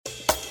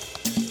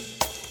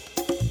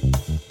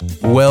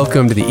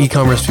Welcome to the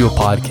E-commerce Fuel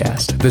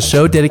Podcast, the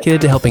show dedicated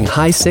to helping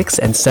high 6-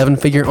 and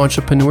 7-figure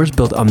entrepreneurs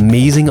build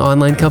amazing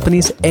online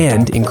companies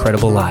and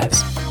incredible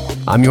lives.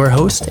 I'm your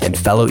host and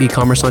fellow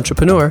e-commerce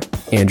entrepreneur,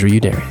 Andrew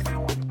Udarian.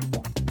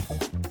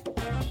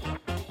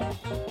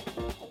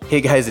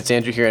 Hey guys, it's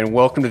Andrew here, and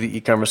welcome to the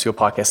E-commerce Fuel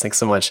Podcast. Thanks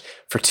so much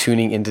for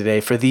tuning in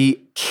today for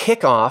the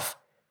kickoff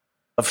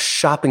of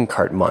Shopping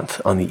Cart Month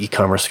on the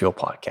E-commerce Fuel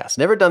Podcast.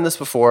 Never done this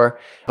before,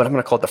 but I'm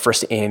going to call it the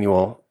first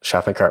annual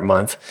Shopping Cart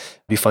Month.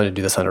 It'd be fun to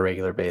do this on a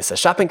regular basis.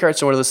 Shopping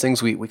carts are one of those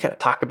things we kind of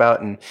talk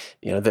about, and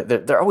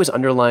they're always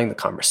underlying the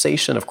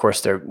conversation. Of course,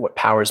 they're what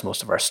powers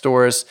most of our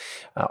stores,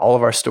 all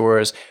of our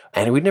stores,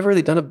 and we've never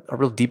really done a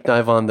real deep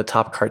dive on the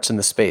top carts in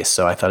the space.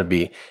 So I thought it'd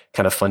be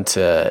kind of fun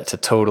to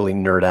totally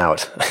nerd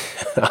out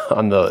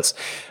on those.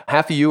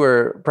 Half of you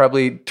are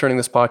probably turning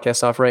this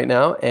podcast off right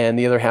now, and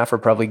the other half are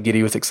probably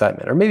giddy with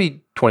excitement, or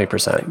maybe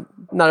 20%.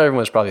 Not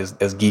everyone's probably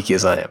as geeky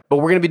as I am. But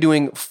we're going to be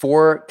doing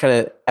 4 kind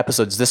of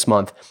episodes this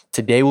month.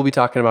 Today, we'll be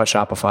talking about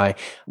Shopify.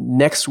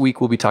 Next week,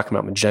 we'll be talking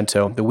about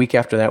Magento. The week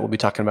after that, we'll be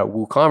talking about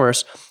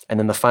WooCommerce. And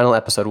then the final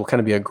episode will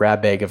kind of be a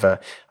grab bag of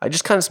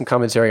just kind of some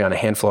commentary on a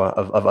handful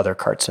of other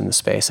carts in the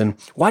space. And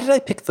why did I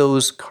pick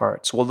those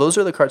carts? Well, those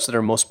are the carts that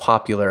are most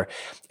popular,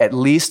 at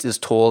least as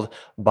told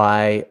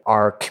by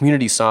our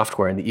community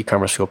software in the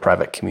e-commerce Fuel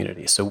private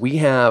community. So we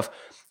have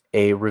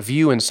a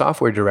review and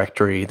software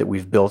directory that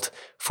we've built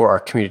for our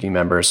community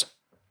members.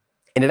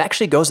 And it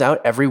actually goes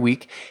out every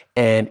week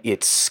and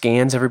it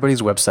scans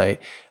everybody's website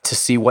to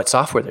see what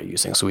software they're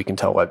using. So we can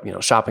tell what,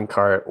 shopping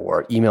cart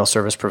or email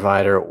service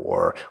provider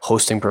or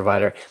hosting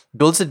provider.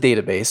 Builds a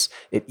database.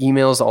 It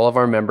emails all of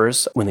our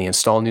members when they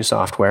install new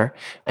software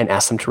and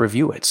asks them to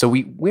review it. So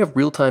we have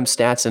real-time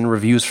stats and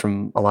reviews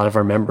from a lot of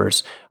our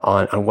members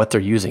on what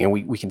they're using. And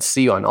we can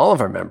see on all of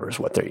our members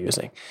what they're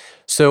using.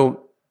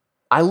 So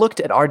I looked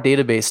at our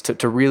database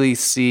to really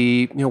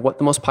see, what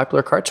the most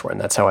popular carts were,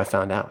 and that's how I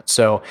found out.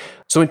 So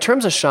in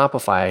terms of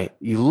Shopify,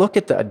 you look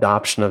at the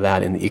adoption of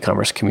that in the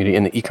e-commerce community,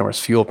 in the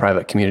e-commerce Fuel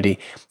private community,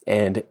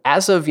 and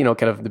as of,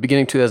 kind of the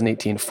beginning of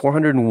 2018,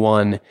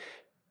 401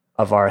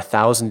 of our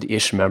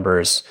 1,000-ish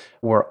members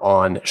were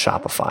on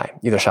Shopify,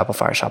 either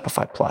Shopify or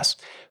Shopify Plus.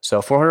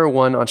 So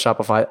 401 on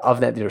Shopify.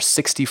 Of that, there were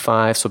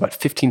 65, so about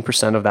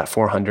 15% of that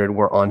 400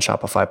 were on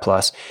Shopify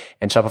Plus,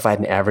 and Shopify had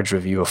an average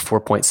review of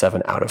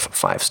 4.7 out of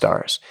 5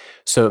 stars.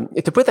 So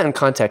to put that in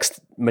context,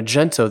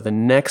 Magento, the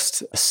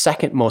next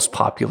second most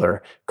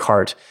popular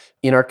cart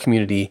in our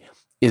community,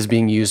 is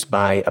being used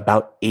by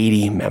about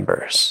 80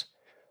 members.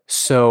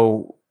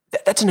 So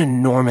that's an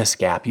enormous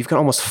gap. You've got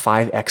almost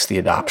 5x the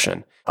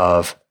adoption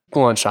of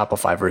people on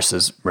Shopify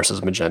versus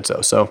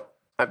Magento. So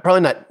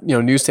probably not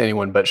news to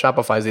anyone, but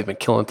Shopify's they've been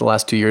killing it the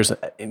last 2 years,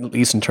 at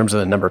least in terms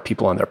of the number of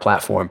people on their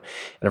platform,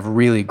 and have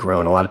really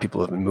grown. A lot of people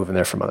have been moving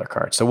there from other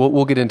carts. So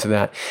we'll get into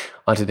that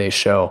on today's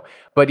show.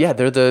 But yeah,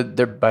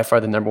 they're by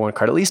far the number one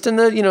cart, at least in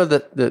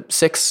the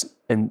 6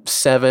 and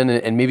 7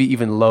 and maybe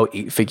even low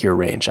 8-figure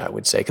range, I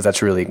would say, because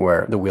that's really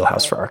where the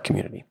wheelhouse for our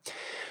community.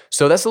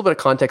 So that's a little bit of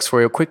context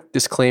for you. A quick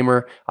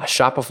disclaimer,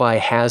 Shopify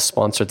has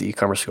sponsored the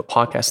E-commerce Fuel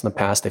Podcast in the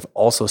past. They've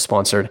also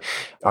sponsored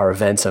our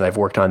events, and I've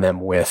worked on them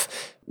with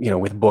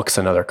books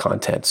and other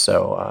content.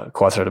 So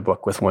co-authored a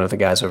book with one of the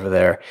guys over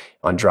there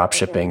on drop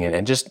shipping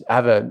and just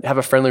have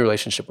a friendly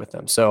relationship with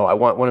them. So I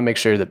want to make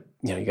sure that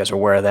you guys are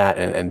aware of that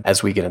and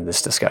as we get into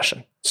this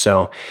discussion.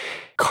 So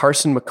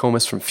Carson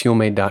McComas from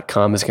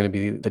FuelMade.com is going to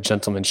be the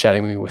gentleman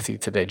chatting with you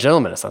today.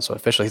 Gentleman, it's not so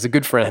official. He's a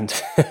good friend,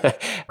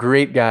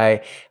 great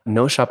guy,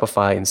 knows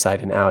Shopify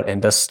inside and out,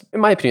 and does, in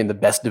my opinion, the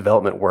best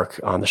development work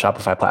on the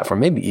Shopify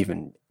platform, maybe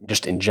even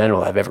just in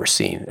general I've ever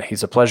seen.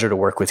 He's a pleasure to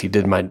work with. He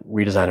did my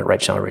redesign at Right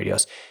Channel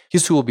Radios.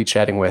 He's who we'll be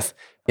chatting with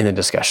in the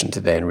discussion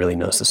today and really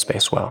knows the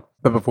space well.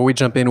 But before we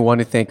jump in, I want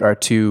to thank our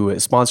 2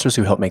 sponsors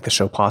who help make the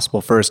show possible.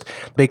 First,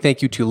 big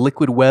thank you to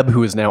Liquid Web,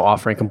 who is now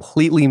offering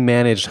completely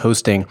managed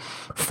hosting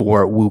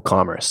for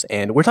WooCommerce.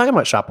 And we're talking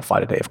about Shopify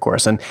today, of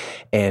course. And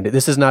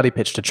this is not a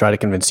pitch to try to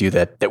convince you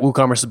that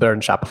WooCommerce is better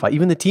than Shopify.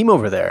 Even the team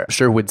over there, I'm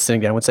sure,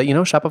 sitting down would say,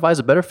 Shopify is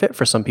a better fit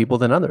for some people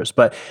than others.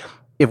 But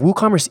if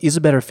WooCommerce is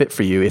a better fit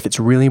for you, if it's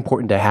really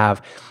important to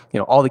have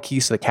all the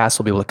keys to the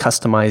castle, be able to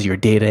customize your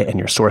data and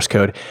your source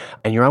code,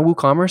 and you're on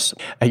WooCommerce,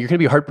 you're going to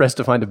be hard-pressed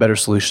to find a better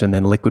solution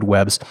than Liquid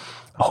Web's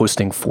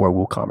hosting for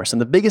WooCommerce.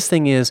 And the biggest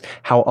thing is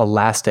how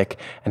elastic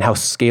and how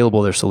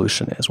scalable their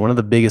solution is. One of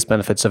the biggest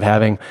benefits of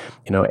having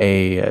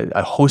a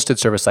hosted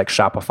service like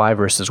Shopify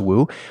versus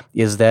Woo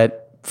is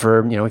that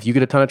for, if you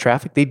get a ton of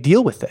traffic, they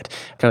deal with it.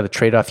 Kind of the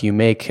trade-off you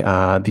make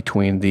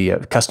between the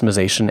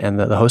customization and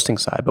the hosting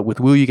side. But with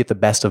Woo, you get the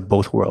best of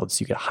both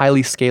worlds. You get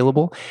highly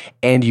scalable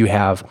and you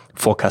have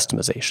full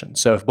customization.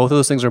 So if both of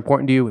those things are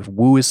important to you, if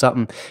Woo is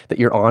something that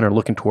you're on or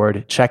looking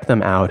toward, check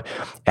them out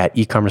at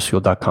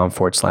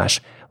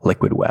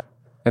ecommercefuel.com/Liquid Web.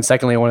 And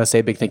secondly, I want to say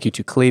a big thank you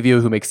to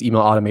Klaviyo, who makes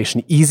email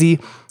automation easy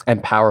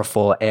and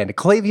powerful. And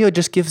Klaviyo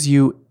just gives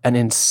you an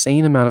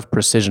insane amount of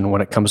precision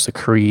when it comes to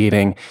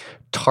creating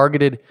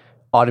targeted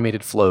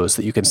automated flows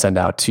that you can send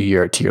out to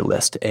your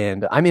list.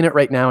 And I'm in it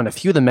right now. And a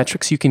few of the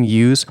metrics you can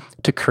use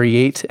to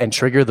create and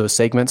trigger those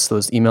segments,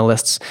 those email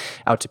lists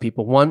out to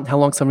people. One, how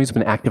long somebody's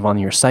been active on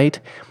your site,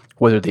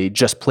 whether they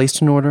just placed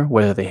an order,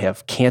 whether they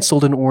have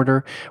canceled an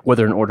order,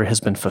 whether an order has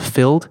been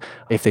fulfilled,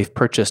 if they've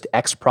purchased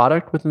X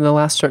product within the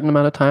last certain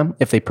amount of time,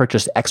 if they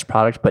purchased X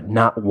product but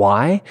not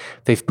Y,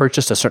 they've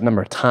purchased a certain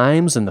number of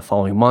times in the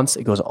following months.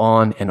 It goes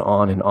on and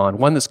on and on.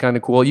 One that's kind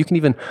of cool, you can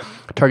even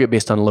target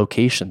based on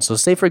location. So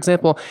say, for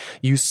example,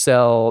 you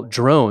sell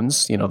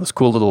drones, those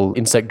cool little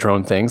insect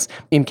drone things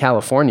in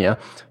California.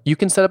 You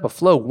can set up a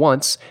flow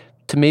once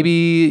to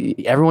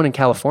maybe everyone in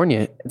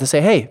California to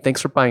say, hey, thanks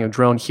for buying a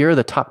drone. Here are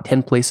the top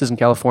 10 places in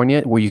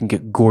California where you can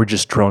get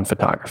gorgeous drone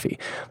photography.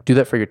 Do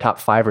that for your top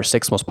 5 or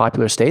 6 most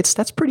popular states.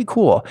 That's pretty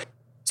cool.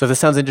 So if this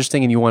sounds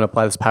interesting and you want to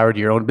apply this power to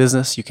your own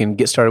business, you can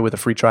get started with a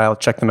free trial.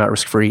 Check them out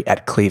risk-free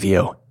at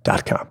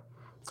Klaviyo.com.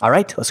 All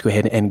right, let's go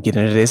ahead and get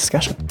into today's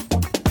discussion.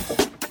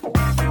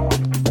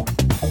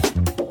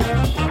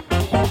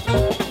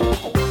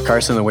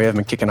 Carson, the way I've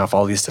been kicking off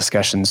all these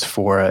discussions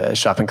for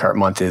Shopping Cart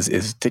Month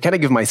is to kind of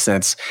give my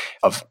sense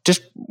of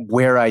just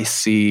where I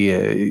see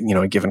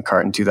a given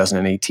cart in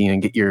 2018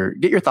 and get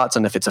your thoughts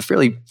on if it's a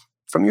fairly,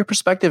 from your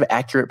perspective,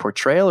 accurate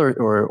portrayal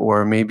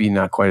or maybe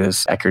not quite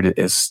as accurate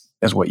as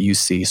what you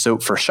see. So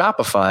for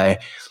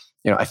Shopify,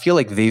 I feel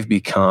like they've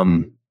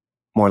become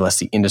more or less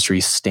the industry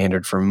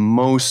standard for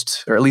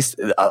most, or at least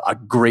a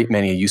great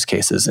many use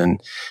cases,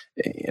 and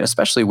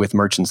especially with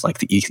merchants like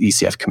the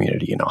ECF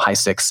community, high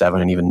 6, 7,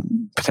 and even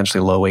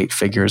potentially low 8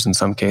 figures in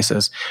some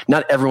cases.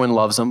 Not everyone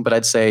loves them, but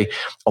I'd say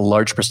a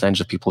large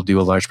percentage of people do,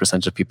 a large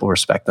percentage of people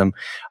respect them.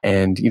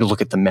 And look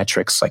at the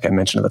metrics, like I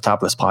mentioned at the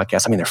top of this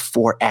podcast, they're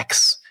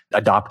 4x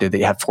adopted.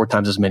 They have 4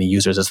 times as many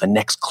users as the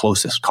next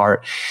closest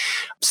cart.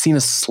 Seen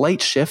a slight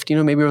shift,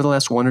 maybe over the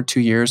last 1 or 2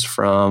 years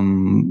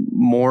from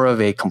more of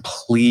a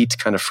complete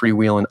kind of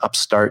freewheel and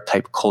upstart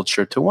type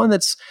culture to one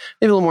that's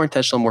maybe a little more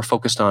intentional, more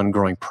focused on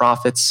growing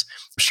profits.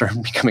 I'm sure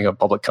becoming a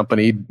public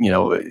company,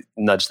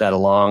 nudged that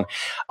along.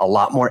 A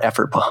lot more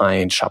effort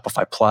behind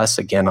Shopify Plus,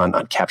 again,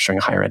 on capturing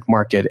a higher end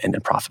market and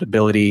then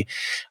profitability.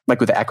 Like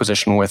with the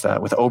acquisition with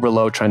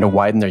Oberlo, trying to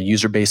widen their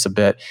user base a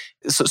bit.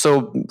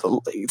 So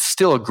it's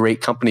still a great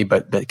company,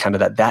 but kind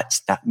of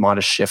that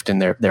modest shift in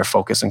their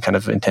focus and kind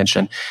of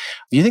intention.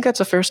 Do you think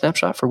that's a fair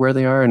snapshot for where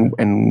they are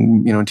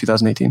in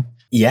 2018?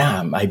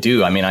 Yeah, I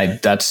do.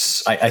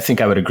 I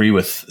think I would agree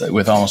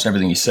with almost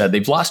everything you said.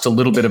 They've lost a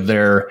little bit of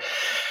their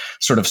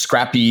sort of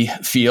scrappy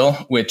feel,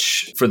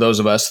 which for those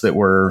of us that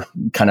were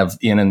kind of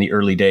in the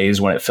early days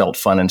when it felt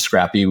fun and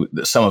scrappy,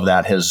 some of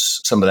that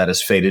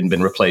has faded and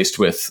been replaced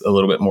with a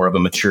little bit more of a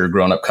mature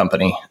grown-up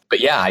company.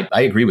 But yeah,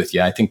 I agree with you.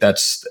 I think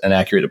that's an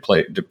accurate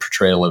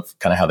portrayal of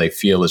kind of how they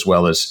feel, as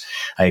well as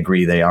I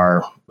agree they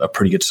are a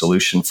pretty good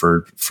solution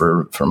for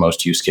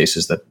most use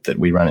cases that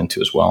we run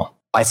into as well.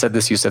 I said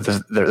this, you said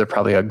this, they're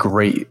probably a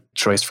great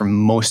choice for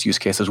most use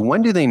cases.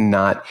 When do they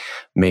not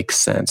make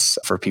sense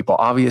for people?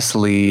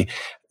 Obviously,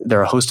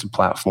 they're a hosted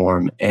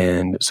platform.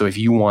 And so if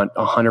you want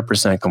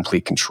 100%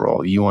 complete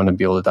control, you want to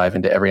be able to dive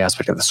into every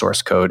aspect of the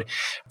source code.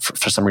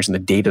 For some reason, the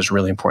data is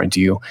really important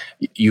to you.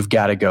 You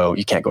can't go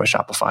to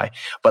Shopify.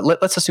 But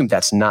let's assume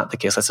that's not the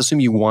case. Let's assume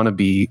you want to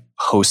be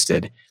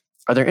hosted.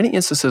 Are there any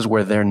instances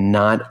where they're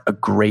not a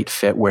great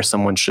fit, where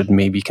someone should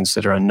maybe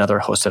consider another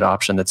hosted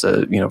option that's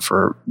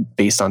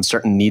based on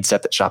certain need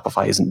set that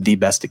Shopify isn't the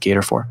best to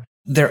cater for?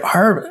 There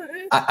are,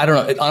 I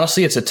don't know.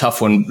 Honestly, it's a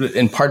tough one,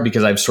 in part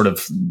because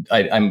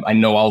I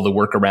know all the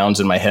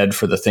workarounds in my head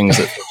for the things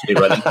that they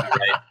run into,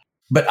 right?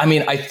 But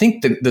I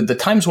think the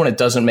times when it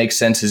doesn't make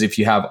sense is if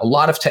you have a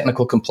lot of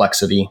technical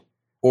complexity,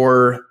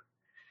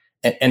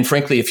 and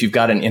frankly, if you've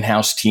got an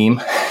in-house team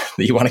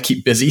that you want to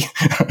keep busy.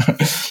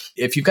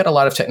 If you've got a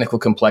lot of technical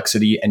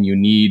complexity and you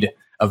need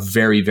a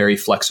very, very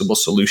flexible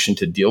solution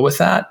to deal with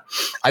that,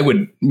 I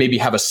would maybe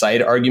have a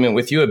side argument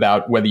with you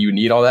about whether you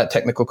need all that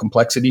technical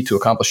complexity to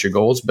accomplish your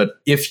goals. But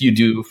if you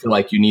do feel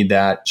like you need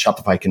that,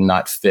 Shopify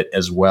cannot fit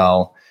as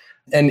well.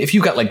 And if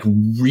you've got like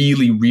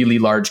really, really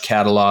large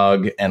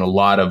catalog and a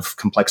lot of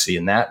complexity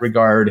in that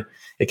regard,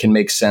 it can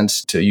make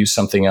sense to use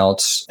something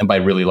else. And by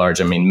really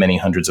large, I mean many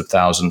hundreds of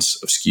thousands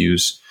of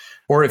SKUs.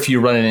 Or if you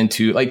run it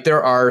into,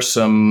 there are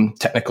some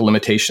technical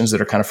limitations that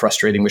are kind of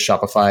frustrating with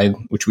Shopify,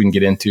 which we can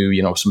get into,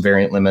 some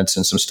variant limits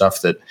and some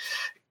stuff that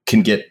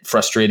can get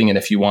frustrating. And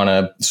if you want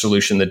a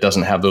solution that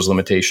doesn't have those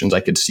limitations,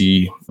 I could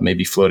see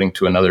maybe floating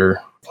to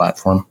another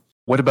platform.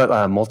 What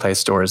about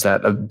multi-store? Is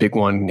that a big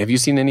one? Have you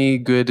seen any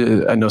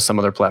good, I know some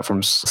other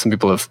platforms, some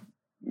people have,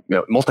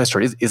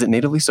 multi-store, is it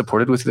natively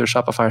supported with either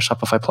Shopify or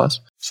Shopify Plus?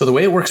 So the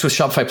way it works with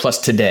Shopify Plus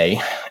today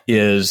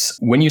is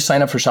when you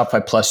sign up for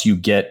Shopify Plus, you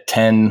get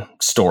 10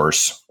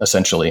 stores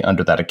essentially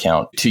under that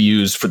account to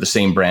use for the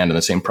same brand and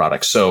the same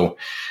product. So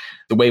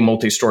the way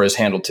multi-store is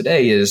handled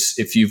today is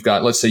if you've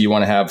got, let's say you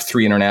want to have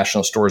 3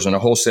 international stores and a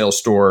wholesale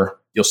store,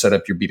 you'll set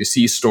up your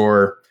B2C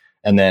store,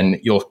 and then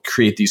you'll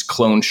create these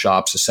clone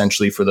shops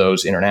essentially for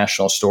those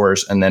international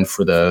stores and then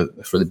for the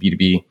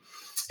B2B.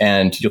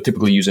 And you'll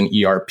typically use an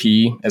ERP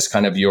as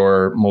kind of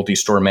your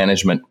multi-store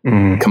management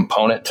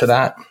component to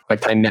that. Like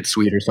tie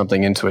NetSuite or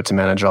something into it to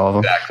manage all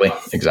of them.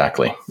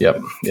 Exactly.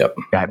 Yep.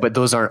 Yeah, but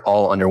those aren't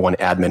all under one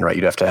admin, right?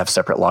 You'd have to have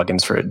separate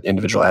logins for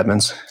individual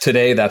admins.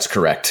 Today, that's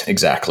correct.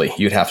 Exactly.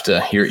 You'd have to,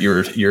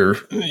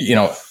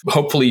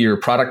 hopefully your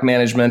product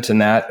management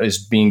and that is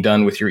being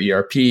done with your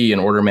ERP and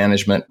order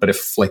management. But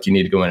if like you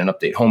need to go in and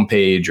update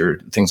homepage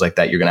or things like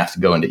that, you're going to have to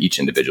go into each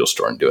individual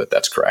store and do it.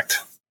 That's correct.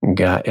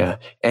 Got yeah.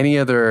 Any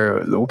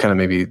other, we'll kind of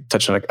maybe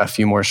touch on a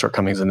few more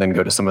shortcomings and then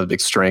go to some of the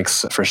big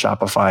strengths for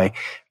Shopify,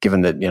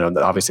 given that,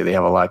 obviously they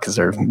have a lot because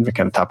they're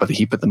kind of top of the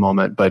heap at the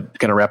moment, but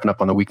kind of wrapping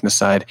up on the weakness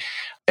side.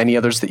 Any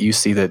others that you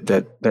see that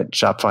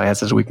Shopify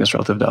has as a weakness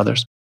relative to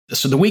others?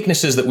 So the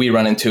weaknesses that we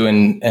run into,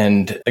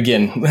 and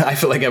again, I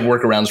feel like I have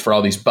workarounds for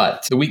all these,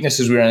 but the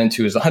weaknesses we run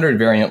into is the 100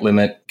 variant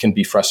limit can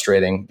be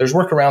frustrating. There's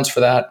workarounds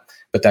for that,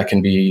 but that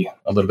can be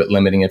a little bit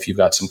limiting if you've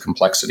got some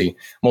complexity.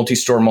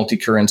 Multi-store,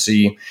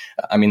 multi-currency.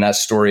 That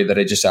story that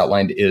I just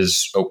outlined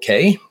is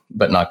okay,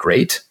 but not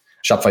great.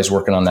 Shopify's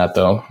working on that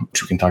though,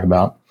 which we can talk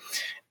about.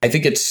 I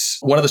think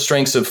it's one of the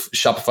strengths of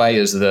Shopify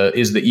is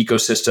the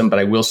ecosystem, but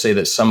I will say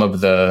that some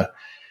of the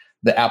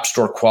app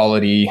store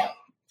quality,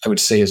 I would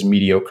say, is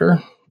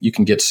mediocre. You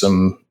can get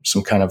some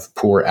kind of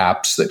poor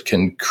apps that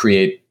can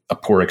create a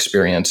poor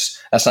experience.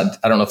 I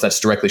don't know if that's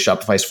directly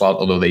Shopify's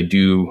fault, although they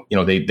do,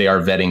 they are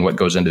vetting what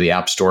goes into the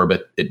app store,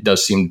 but it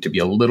does seem to be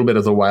a little bit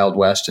of the Wild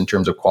West in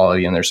terms of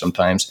quality in there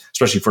sometimes,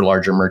 especially for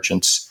larger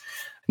merchants.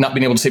 Not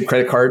being able to save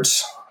credit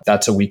cards,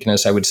 that's a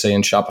weakness, I would say,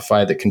 in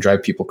Shopify that can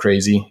drive people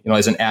crazy.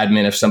 As an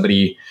admin, if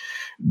somebody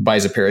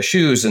buys a pair of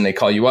shoes and they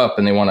call you up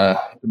and they want to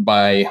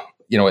buy,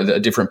 a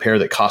different pair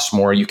that costs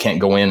more, you can't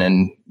go in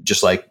and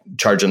just like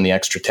charge them the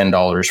extra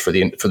 $10 for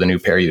the new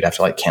pair. You'd have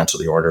to like cancel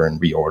the order and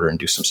reorder and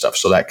do some stuff.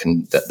 So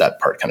that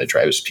part kind of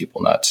drives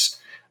people nuts.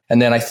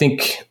 And then I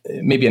think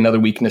maybe another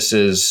weakness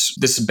is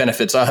this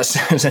benefits us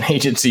as an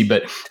agency,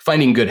 but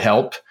finding good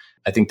help.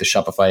 I think the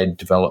Shopify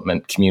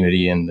development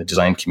community and the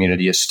design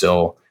community is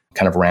still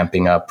kind of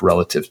ramping up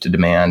relative to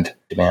demand.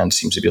 Demand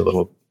seems to be a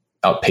little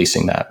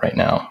outpacing that right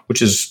now,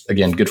 which is,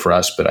 again, good for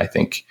us. But I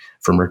think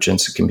for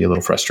merchants, it can be a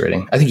little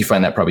frustrating. I think you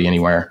find that probably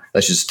anywhere.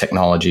 That's just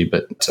technology,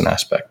 but it's an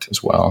aspect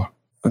as well.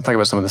 Let's talk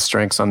about some of the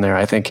strengths on there.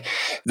 I think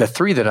the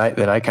three that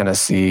I kind of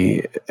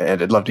see,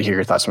 and I'd love to hear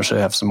your thoughts, I'm sure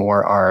I have some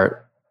more,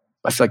 are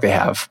I feel like they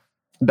have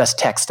the best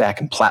tech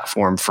stack and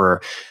platform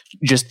for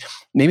just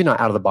maybe not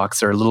out of the box.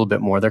 They're a little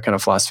bit more. Their kind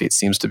of philosophy, it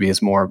seems to be,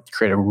 is more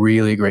create a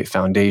really great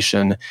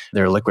foundation,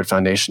 their liquid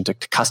foundation to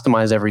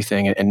customize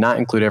everything and not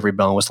include every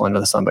bell and whistle under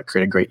the sun, but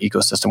create a great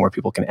ecosystem where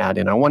people can add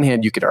in. On one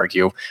hand, you could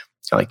argue,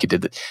 like you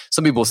did, that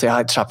some people will say,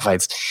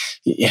 Shopify,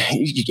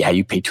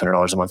 you pay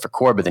 $200 a month for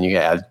core, but then you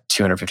add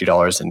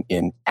 $250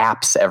 in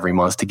apps every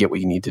month to get what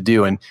you need to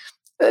do. And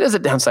that is a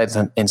downside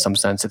in some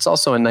sense. It's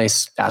also a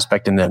nice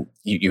aspect in that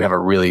you have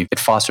it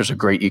fosters a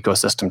great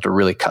ecosystem to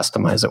really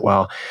customize it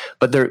well.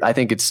 But I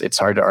think it's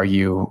hard to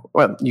argue.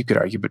 Well, you could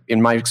argue, but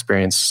in my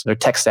experience, their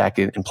tech stack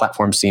and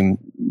platforms seem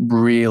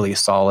really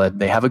solid.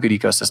 They have a good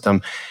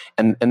ecosystem,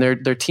 and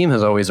their team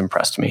has always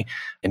impressed me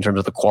in terms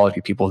of the quality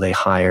of people they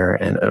hire,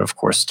 and of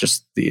course,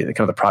 just the kind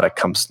of the product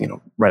comes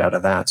right out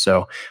of that.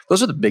 So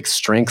those are the big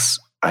strengths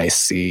I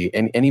see.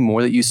 And any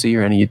more that you see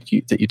or any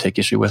that you take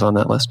issue with on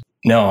that list?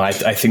 No, I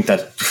think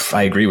that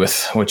I agree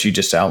with what you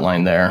just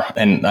outlined there.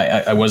 And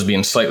I was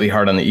being slightly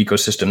hard on the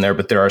ecosystem there,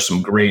 but there are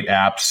some great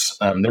apps.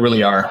 There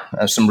really are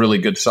some really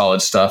good,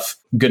 solid stuff.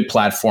 Good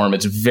platform.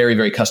 It's very,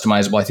 very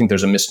customizable. I think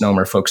there's a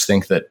misnomer. Folks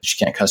think that you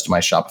can't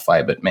customize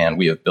Shopify, but man,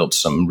 we have built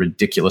some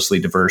ridiculously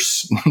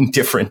diverse,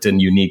 different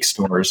and unique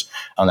stores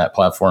on that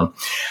platform.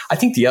 I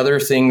think the other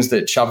things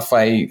that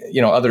Shopify,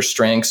 other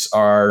strengths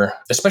are,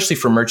 especially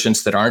for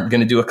merchants that aren't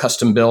going to do a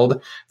custom build,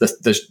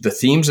 the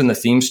themes in the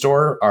theme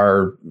store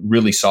are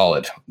really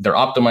solid. They're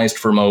optimized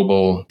for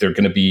mobile. They're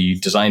going to be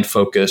design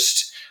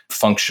focused,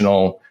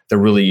 functional. They're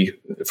really,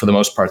 for the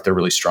most part, they're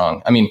really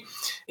strong.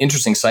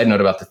 Interesting side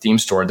note about the theme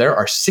store. There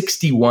are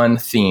 61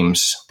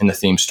 themes in the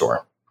theme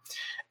store.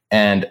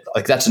 And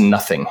that's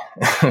nothing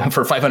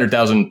for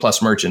 500,000 plus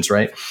merchants,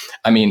 right?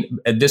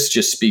 This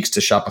just speaks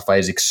to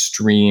Shopify's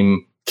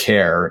extreme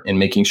care in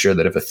making sure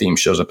that if a theme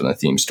shows up in the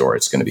theme store,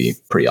 it's going to be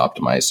pretty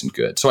optimized and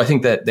good. So I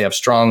think that they have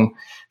strong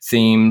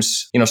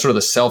themes, sort of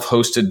the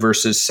self-hosted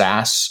versus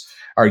SaaS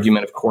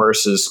argument, of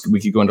course, is we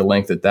could go into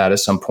length at that at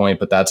some point,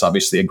 but that's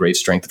obviously a great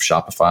strength of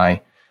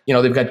Shopify.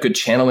 They've got good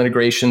channel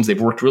integrations.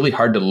 They've worked really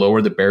hard to lower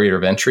the barrier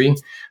of entry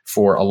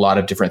for a lot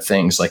of different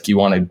things. Like you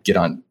want to get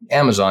on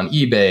Amazon,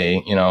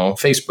 eBay,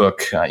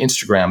 Facebook,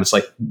 Instagram. It's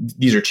like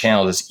these are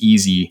channels. It's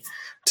easy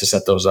to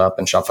set those up.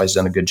 And Shopify's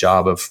done a good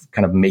job of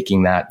kind of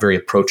making that very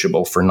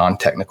approachable for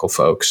non-technical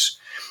folks.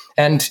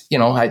 And,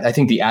 I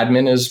think the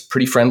admin is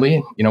pretty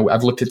friendly.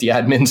 I've looked at the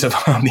admins of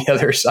on the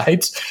other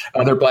sites,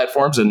 other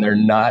platforms, and they're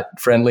not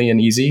friendly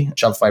and easy.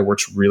 Shopify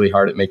works really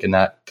hard at making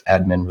that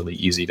admin really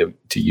easy to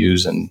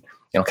use and,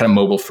 kind of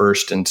mobile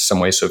first in some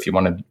ways. So if you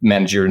want to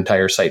manage your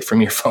entire site from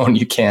your phone,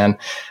 you can,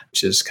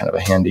 which is kind of a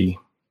handy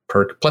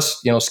perk.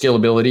 Plus,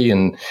 scalability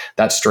and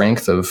that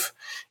strength of,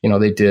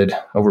 They did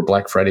over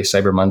Black Friday,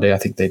 Cyber Monday, I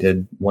think they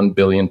did 1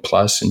 billion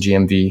plus in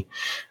GMV.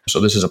 So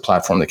this is a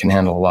platform that can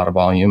handle a lot of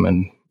volume,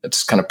 and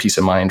it's kind of peace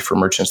of mind for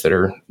merchants that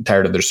are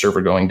tired of their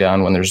server going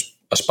down when there's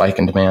a spike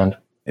in demand.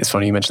 It's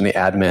funny you mentioned the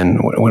admin.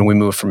 When we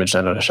moved from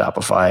Magento to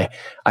Shopify,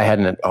 I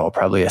had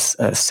probably a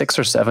 6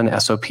 or 7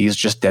 SOPs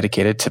just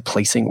dedicated to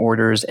placing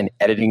orders and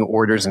editing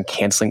orders and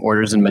canceling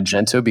orders in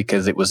Magento,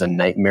 because it was a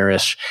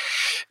nightmarish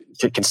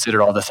to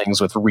consider all the things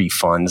with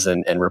refunds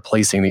and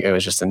replacing it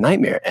was just a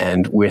nightmare.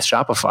 And with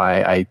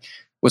Shopify, I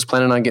was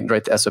planning on getting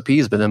right to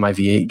SOPs, but then my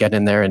V8 got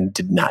in there and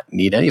did not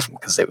need any of them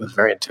because it was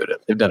very intuitive.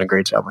 They've done a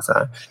great job with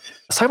that.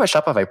 Let's talk about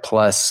Shopify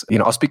Plus.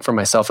 I'll speak for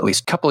myself. At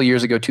least a couple of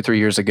years ago, 2-3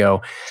 years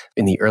ago,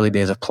 in the early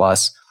days of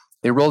Plus,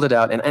 they rolled it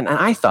out. And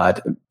I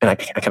thought, and I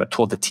kind of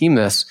told the team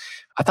this,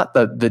 I thought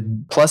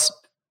the Plus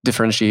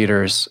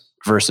differentiators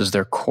versus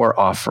their core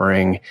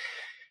offering,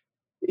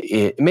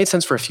 it made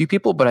sense for a few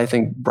people, but I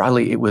think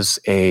broadly it was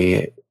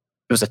a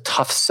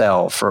tough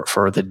sell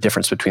for the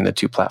difference between the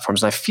two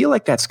platforms. And I feel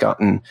like that's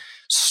gotten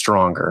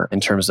stronger in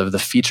terms of the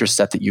feature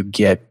set that you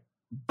get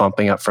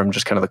bumping up from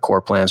just kind of the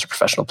core plans or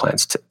professional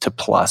plans to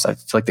Plus. I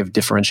feel like they've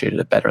differentiated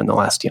it better in the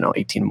last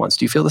 18 months.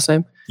 Do you feel the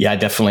same? Yeah,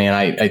 definitely. And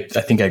I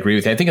think I agree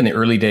with you. I think in the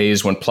early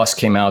days when Plus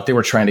came out, they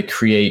were trying to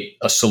create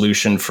a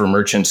solution for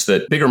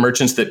bigger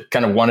merchants that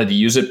kind of wanted to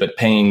use it, but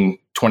paying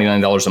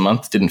 $29 a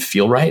month didn't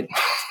feel right.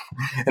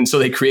 And so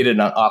they created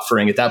an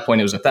offering. At that point,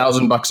 it was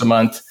 $1,000 a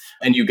month.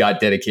 And you got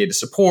dedicated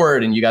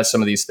support and you got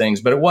some of these things,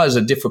 but it was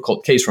a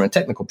difficult case from a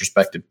technical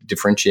perspective to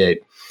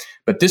differentiate.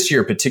 But this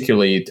year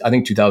particularly, I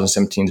think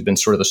 2017 has been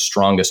sort of the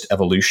strongest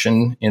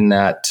evolution in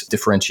that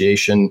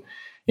differentiation,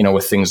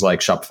 with things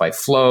like Shopify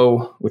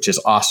Flow, which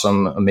is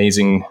awesome,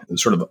 amazing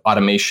sort of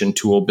automation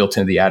tool built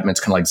into the admin. It's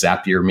kind of like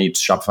Zapier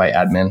meets Shopify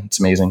admin. It's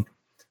amazing.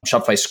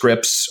 Shopify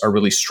scripts are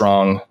really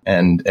strong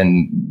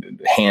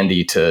and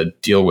handy to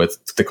deal with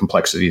the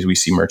complexities we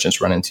see merchants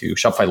run into.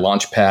 Shopify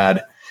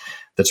Launchpad,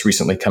 that's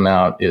recently come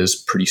out, is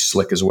pretty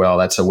slick as well.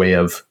 That's a way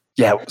of...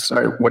 Yeah,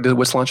 sorry,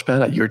 what's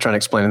Launchpad? You were trying to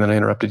explain and then I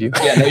interrupted you.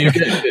 Yeah, no, you're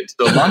good.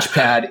 So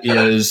Launchpad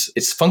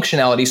it's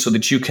functionality so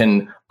that you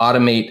can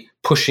automate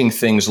pushing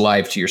things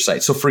live to your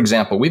site. So for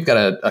example, we've got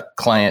a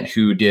client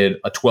who did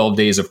a 12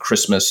 days of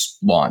Christmas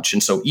launch.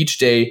 And so each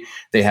day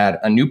they had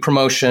a new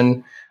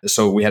promotion.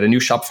 So we had a new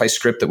Shopify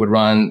script that would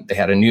run. They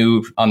had a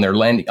new on their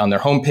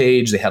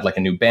homepage, they had like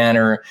a new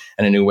banner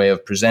and a new way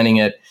of presenting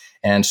it.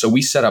 And so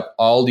we set up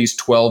all these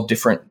 12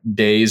 different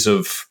days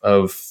of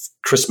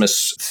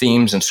Christmas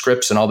themes and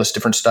scripts and all this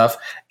different stuff,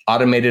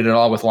 automated it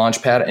all with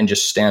Launchpad, and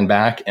just stand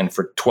back. And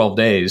for 12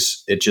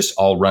 days, it just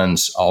all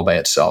runs all by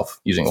itself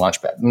using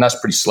Launchpad. And that's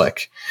pretty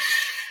slick.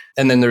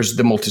 And then there's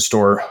the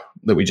multi-store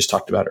that we just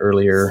talked about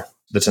earlier.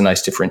 That's a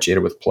nice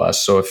differentiator with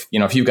Plus. So if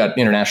you've got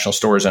international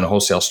stores and a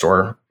wholesale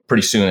store,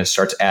 pretty soon it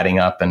starts adding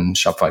up and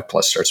Shopify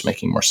Plus starts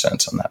making more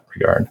sense in that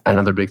regard.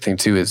 Another big thing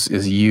too is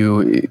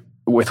you...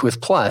 With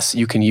Plus,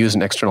 you can use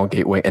an external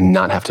gateway and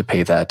not have to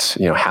pay that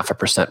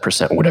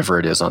 0.5%, whatever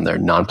it is on their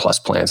non-Plus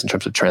plans in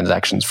terms of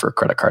transactions for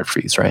credit card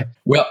fees, right?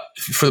 Well,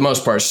 for the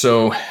most part.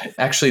 So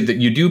actually,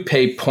 you do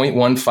pay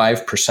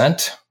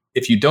 0.15%.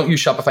 If you don't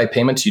use Shopify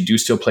Payments, you do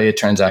still pay a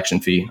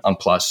transaction fee on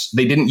Plus.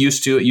 They didn't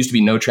used to. It used to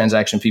be no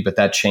transaction fee, but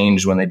that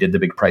changed when they did the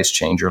big price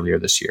change earlier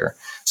this year.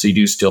 So you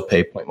do still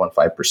pay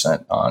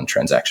 0.15% on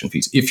transaction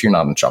fees if you're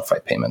not on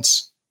Shopify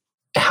Payments.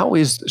 How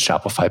is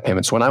Shopify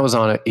Payments? When I was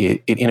on it,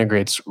 it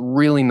integrates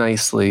really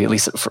nicely, at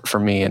least for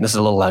me, and this is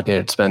a little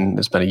outdated. It's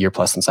been a year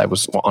plus since I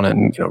was on it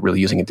and really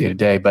using it day to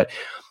day, but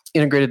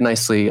integrated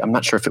nicely. I'm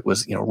not sure if it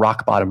was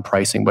rock bottom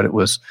pricing, but it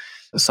was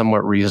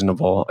somewhat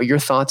reasonable. Your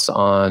thoughts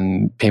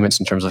on payments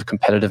in terms of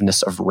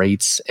competitiveness of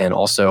rates and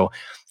also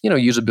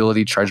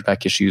usability,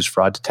 chargeback issues,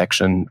 fraud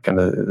detection,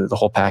 kind of the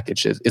whole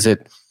package. Does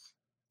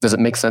it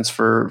make sense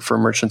for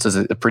merchants? Is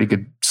it a pretty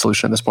good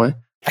solution at this point?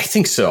 I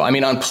think so. I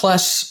mean, on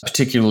Plus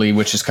particularly,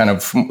 which is kind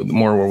of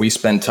more where we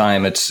spend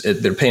time,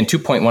 they're paying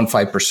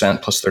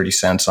 2.15% plus 30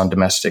 cents on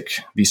domestic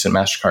Visa and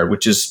MasterCard,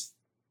 which is,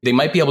 they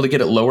might be able to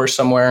get it lower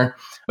somewhere,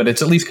 but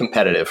it's at least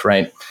competitive,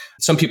 right?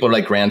 Some people are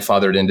like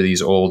grandfathered into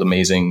these old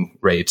amazing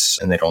rates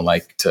and they don't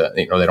like to,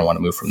 they don't want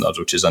to move from those,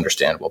 which is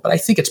understandable. But I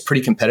think it's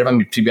pretty competitive. I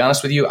mean, to be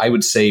honest with you, I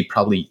would say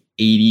probably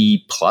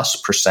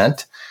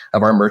 80+%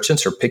 of our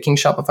merchants are picking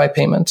Shopify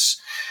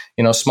Payments.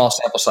 Small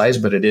sample size,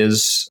 but it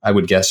is, I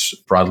would guess,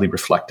 broadly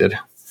reflected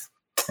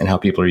in how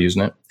people are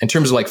using it. In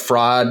terms of like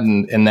fraud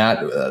and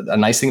that, a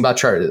nice thing about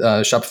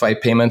Shopify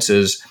Payments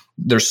is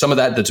there's some of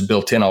that that's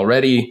built in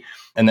already.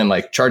 And then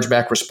like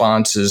chargeback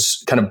response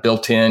is kind of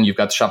built in. You've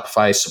got the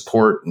Shopify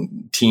support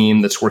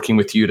team that's working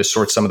with you to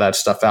sort some of that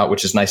stuff out,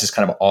 which is nice. It's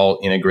kind of all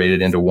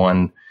integrated into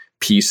one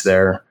piece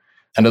there.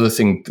 Another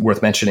thing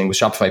worth mentioning with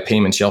Shopify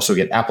Payments, you also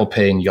get Apple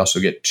Pay and you also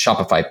get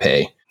Shopify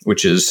Pay,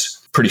 which is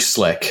pretty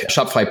slick.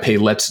 Shopify Pay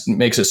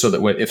makes it so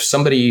that if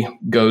somebody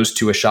goes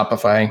to a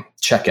Shopify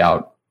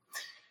checkout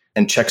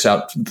and checks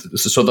out,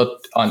 so that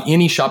on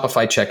any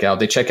Shopify checkout,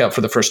 they check out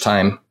for the first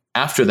time.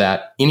 After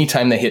that,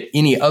 anytime they hit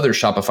any other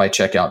Shopify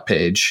checkout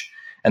page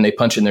and they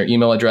punch in their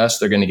email address,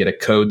 they're going to get a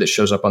code that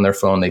shows up on their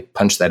phone. They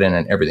punch that in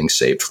and everything's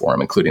saved for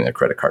them, including their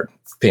credit card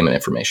payment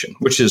information,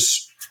 which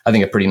is, I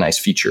think, a pretty nice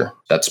feature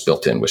that's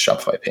built in with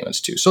Shopify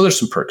payments too. So there's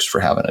some perks for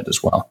having it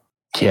as well.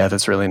 Yeah,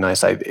 that's really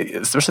nice.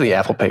 Especially the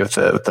Apple Pay with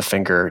the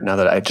finger. Now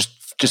that I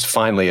just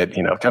finally,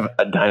 kind of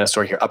a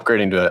dinosaur here,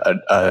 upgrading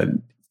to a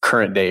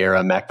current day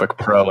era MacBook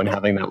Pro and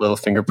having that little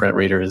fingerprint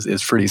reader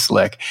is pretty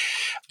slick.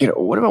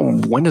 What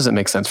about when does it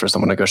make sense for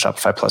someone to go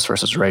Shopify Plus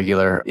versus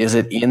regular? Is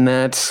it in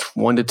that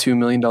 $1 to $2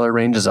 million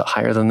range? Is it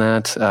higher than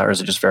that, or is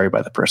it just vary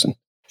by the person?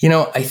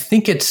 I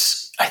think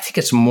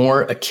it's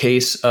more a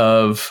case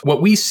of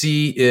what we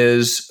see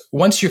is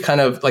once you're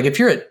kind of like, if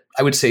you're at,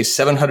 I would say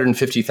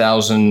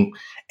 750,000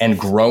 and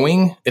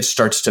growing, it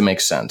starts to make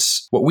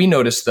sense. What we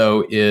notice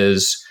though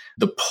is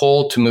the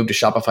pull to move to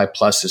Shopify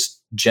Plus is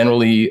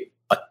generally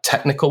a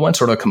technical one,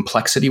 sort of a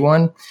complexity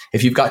one.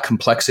 If you've got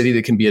complexity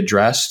that can be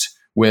addressed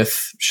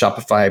with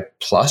Shopify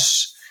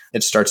Plus,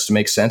 it starts to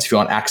make sense. If you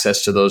want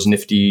access to those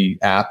nifty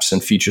apps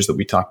and features that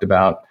we talked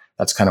about,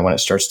 that's kind of when it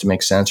starts to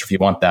make sense. Or if you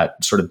want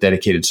that sort of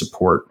dedicated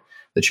support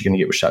that you're going to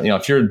get with Shopify.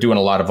 If you're doing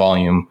a lot of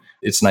volume,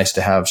 it's nice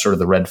to have sort of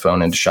the red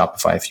phone into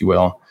Shopify, if you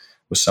will,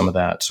 with some of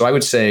that. So I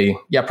would say,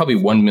 probably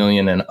 1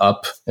 million and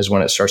up is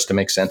when it starts to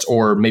make sense,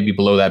 or maybe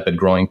below that, but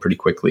growing pretty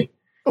quickly.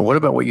 What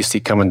about what you see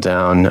coming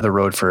down the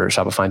road for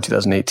Shopify in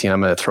 2018? I'm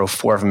going to throw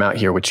 4 of them out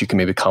here, which you can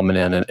maybe comment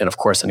in, and of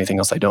course, anything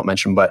else I don't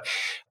mention. But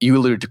you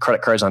alluded to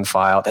credit cards on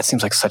file. That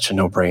seems like such a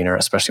no-brainer,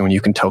 especially when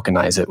you can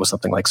tokenize it with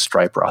something like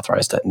Stripe or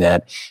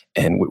Authorize.net,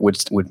 and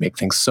would make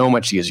things so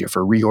much easier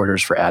for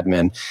reorders, for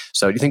admin.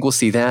 So do you think we'll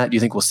see that? Do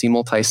you think we'll see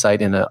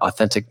multi-site in an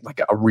authentic,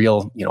 like a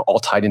real, all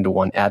tied into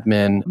one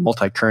admin,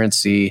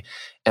 multi-currency?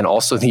 And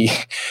also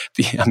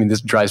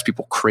this drives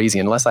people crazy.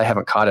 Unless I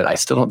haven't caught it, I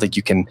still don't think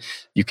you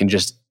can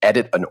just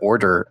edit an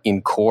order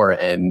in core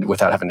and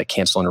without having to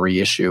cancel and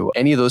reissue.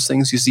 Any of those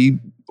things you see,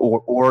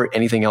 or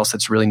anything else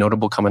that's really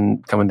notable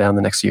coming down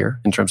the next year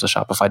in terms of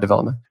Shopify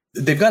development?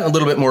 They've gotten a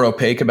little bit more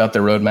opaque about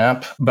their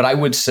roadmap, but I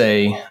would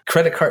say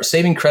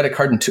saving credit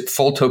card and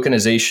full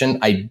tokenization,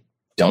 I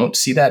don't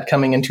see that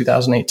coming in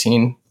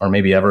 2018 or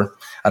maybe ever.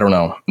 I don't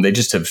know. They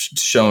just have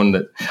shown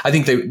that. I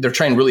think they're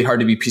trying really hard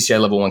to be PCI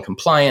Level 1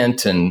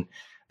 compliant, and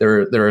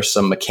there are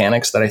some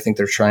mechanics that I think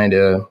they're trying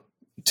to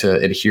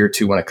adhere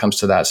to when it comes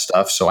to that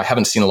stuff. So I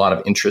haven't seen a lot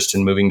of interest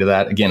in moving to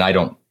that. Again, I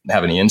don't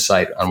have any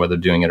insight on whether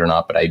they're doing it or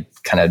not, but I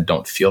kind of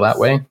don't feel that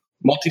way.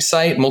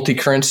 Multi-site,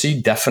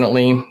 multi-currency,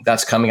 definitely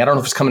that's coming. I don't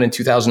know if it's coming in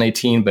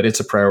 2018, but it's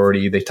a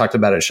priority. They talked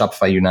about it at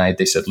Shopify Unite.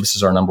 They said, this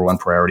is our number one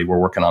priority. We're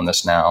working on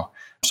this now.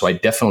 So I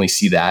definitely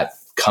see that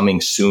coming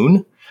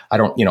soon. I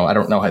don't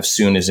know if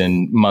soon is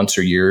in months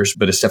or years,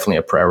 but it's definitely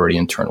a priority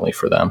internally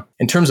for them.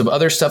 In terms of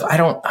other stuff,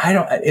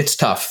 it's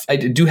tough. I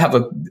do have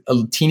a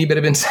teeny bit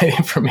of inside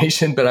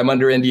information, but I'm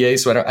under NDA,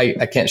 so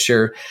I can't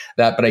share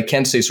that. But I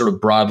can say sort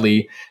of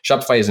broadly,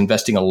 Shopify is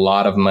investing a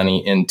lot of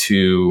money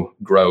into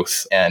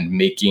growth and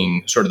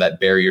making sort of that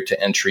barrier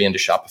to entry into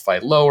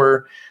Shopify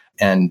lower,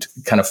 and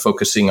kind of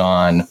focusing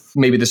on,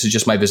 maybe this is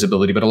just my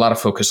visibility, but a lot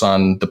of focus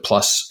on the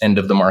plus end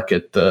of the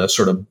market, the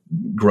sort of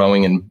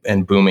growing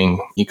and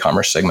booming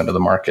e-commerce segment of the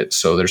market.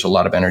 So there's a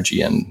lot of energy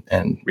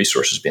and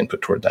resources being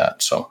put toward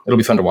that. So it'll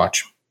be fun to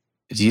watch.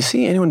 Do you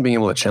see anyone being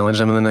able to challenge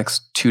them in the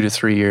next 2 to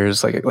 3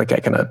 years? Like I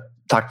kind of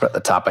talked about at the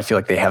top, I feel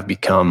like they have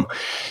become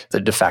the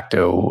de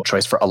facto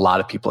choice for a lot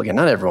of people. Again,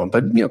 not everyone,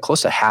 but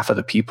close to half of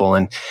the people.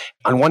 And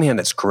on one hand,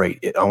 that's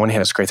great. On one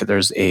hand, it's great that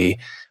there's a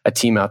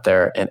team out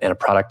there and a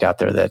product out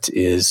there that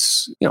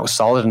is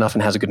solid enough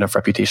and has a good enough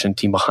reputation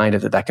team behind it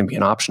that can be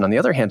an option. On the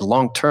other hand,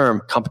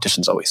 long-term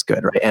competition's always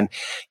good, right? And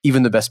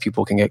even the best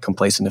people can get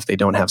complacent if they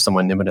don't have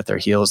someone nipping at their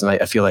heels. And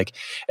I feel like,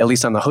 at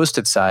least on the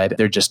hosted side,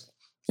 they're just,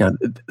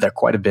 they're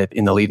quite a bit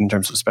in the lead in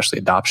terms of especially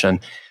adoption.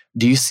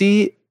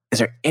 Is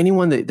there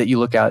anyone that you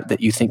look at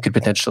that you think could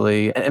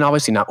potentially, and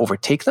obviously not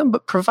overtake them,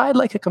 but provide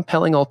like a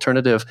compelling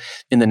alternative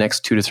in the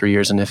next 2 to 3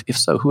 years? And if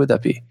so, who would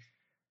that be?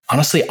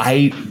 Honestly,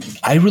 I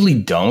really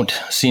don't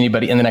see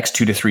anybody in the next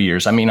 2 to 3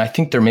 years. I mean, I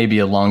think there may be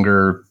a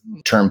longer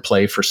term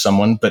play for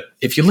someone, but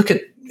if you look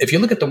at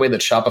the way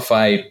that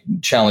Shopify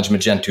challenged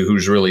Magento,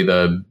 who's really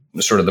the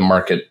sort of the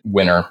market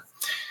winner,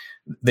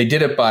 they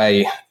did it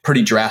by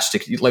pretty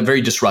drastic, like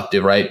very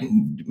disruptive, right?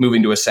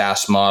 Moving to a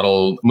SaaS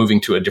model,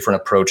 moving to a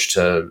different approach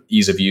to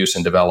ease of use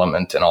and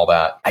development and all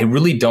that. I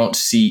really don't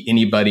see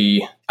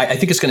anybody. I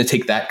think it's going to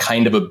take that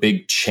kind of a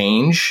big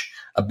change,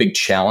 a big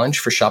challenge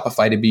for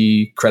Shopify to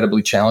be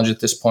credibly challenged at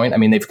this point. I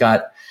mean, they've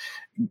got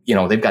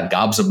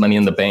gobs of money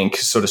in the bank,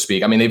 so to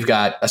speak. I mean, they've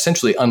got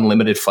essentially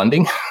unlimited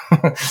funding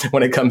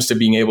when it comes to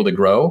being able to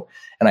grow.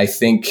 And I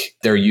think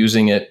they're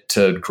using it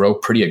to grow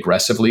pretty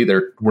aggressively.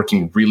 They're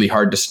working really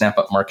hard to snap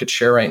up market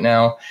share right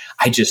now.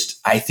 I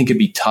think it'd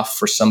be tough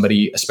for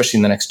somebody, especially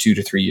in the next 2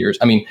 to 3 years.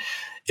 I mean,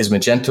 is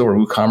Magento or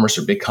WooCommerce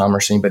or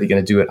BigCommerce anybody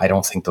going to do it? I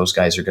don't think those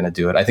guys are going to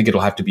do it. I think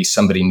it'll have to be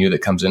somebody new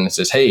that comes in and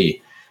says,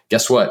 hey,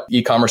 guess what?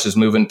 E-commerce is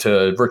moving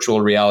to virtual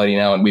reality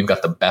now, and we've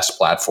got the best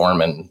platform,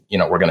 and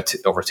we're going to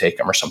overtake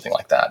them or something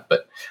like that.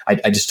 But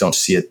I just don't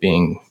see it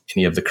being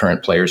any of the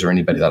current players or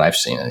anybody that I've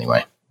seen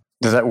anyway.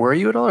 Does that worry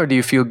you at all, or do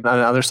you feel on the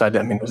other side?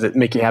 I mean, does it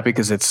make you happy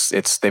because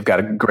they've got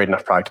a great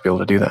enough product to be able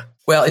to do that?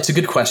 Well, it's a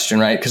good question,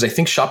 right? Because I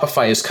think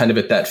Shopify is kind of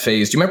at that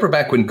phase. Do you remember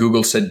back when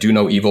Google said "do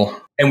no evil"?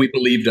 And we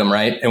believed them,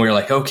 right? And we were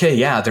like, okay,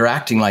 yeah, they're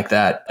acting like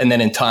that. And then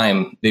in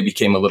time, they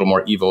became a little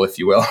more evil, if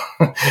you will.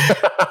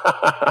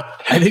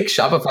 I think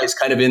Shopify is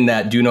kind of in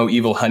that "do no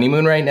evil"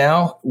 honeymoon right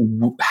now.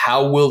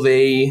 How will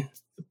they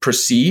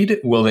proceed?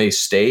 Will they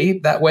stay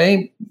that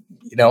way?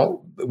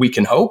 We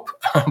can hope,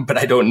 but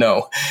I don't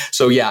know.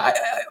 So yeah,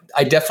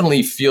 I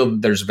definitely feel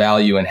there's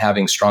value in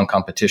having strong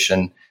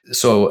competition.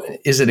 So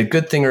is it a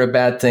good thing or a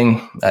bad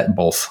thing?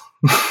 Both.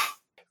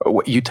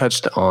 You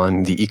touched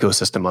on the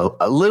ecosystem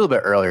a little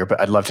bit earlier,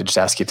 but I'd love to just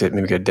ask you to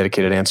maybe get a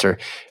dedicated answer.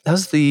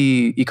 How's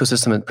the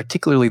ecosystem, and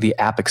particularly the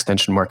app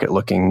extension market,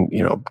 looking,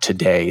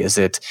 today?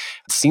 It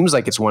seems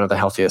like it's one of the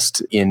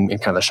healthiest in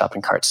kind of the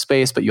shopping cart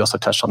space, but you also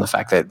touched on the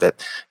fact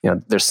that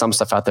there's some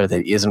stuff out there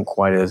that isn't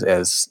quite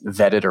as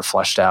vetted or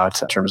fleshed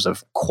out in terms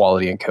of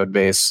quality and code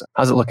base.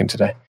 How's it looking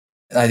today?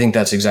 I think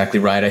that's exactly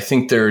right. I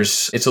think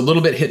it's a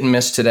little bit hit and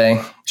miss today.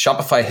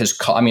 Shopify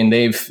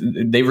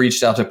they've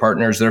reached out to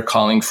partners. They're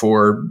calling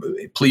for,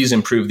 please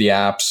improve the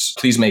apps.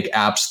 Please make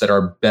apps that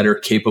are better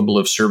capable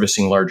of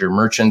servicing larger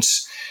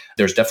merchants.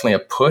 There's definitely a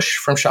push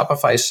from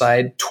Shopify's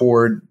side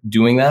toward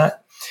doing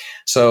that.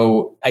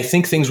 So I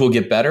think things will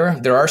get better.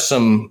 There are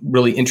some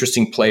really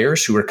interesting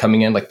players who are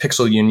coming in, like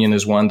Pixel Union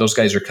is one. Those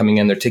guys are coming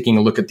in. They're taking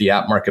a look at the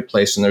app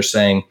marketplace and they're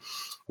saying,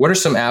 what are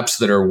some apps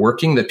that are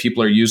working that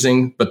people are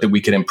using, but that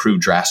we could improve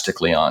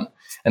drastically on?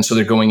 And so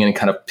they're going in and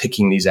kind of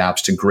picking these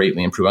apps to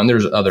greatly improve. And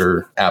there's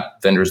other app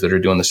vendors that are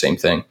doing the same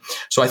thing.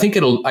 So I think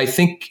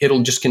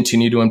it'll just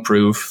continue to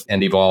improve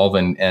and evolve.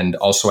 And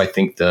also I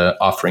think the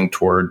offering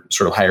toward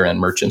sort of higher end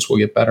merchants will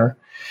get better.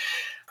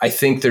 I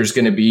think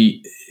it'll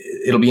be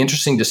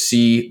interesting to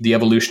see the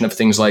evolution of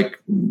things like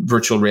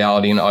virtual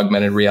reality and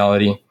augmented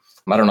reality.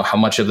 I don't know how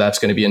much of that's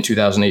going to be in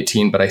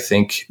 2018, but I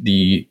think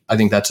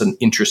that's an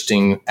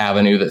interesting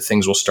avenue that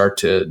things will start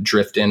to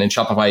drift in. And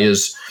Shopify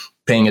is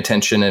paying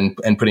attention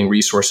and putting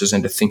resources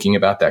into thinking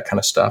about that kind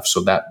of stuff.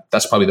 So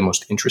that's probably the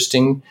most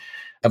interesting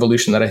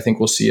evolution that I think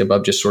we'll see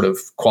above just sort of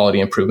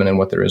quality improvement in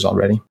what there is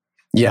already.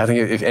 Yeah, I think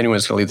if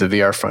anyone's going to leave the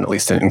VR front, at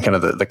least in kind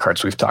of the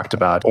carts we've talked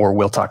about or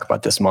we'll talk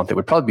about this month, it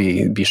would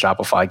probably be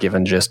Shopify,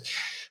 given just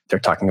they're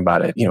talking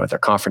about it, at their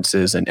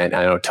conferences. And I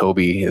know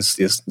Toby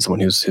is someone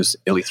who's,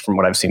 at least from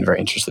what I've seen, very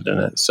interested in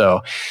it.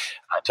 So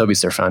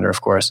Toby's their founder,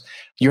 of course.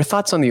 Your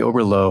thoughts on the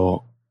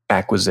Oberlo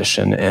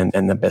acquisition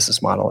and the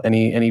business model?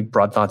 Any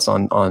broad thoughts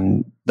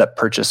on that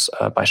purchase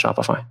by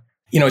Shopify?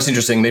 It's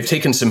interesting. They've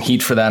taken some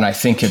heat for that. And I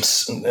think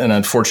it's an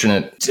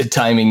unfortunate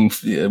timing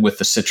with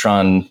the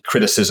Citron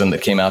criticism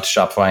that came out to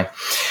Shopify.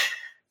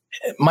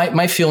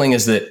 My feeling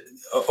is that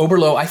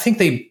Oberlo, I think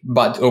they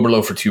bought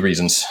Oberlo for two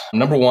reasons.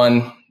 Number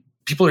one,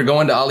 people are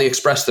going to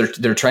AliExpress.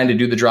 They're trying to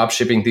do the drop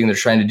shipping thing. They're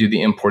trying to do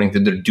the importing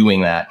thing. They're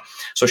doing that.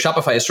 So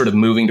Shopify is sort of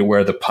moving to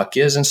where the puck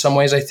is in some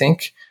ways, I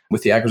think,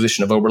 with the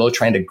acquisition of Oberlo,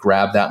 trying to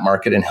grab that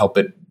market and help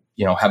it,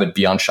 have it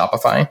be on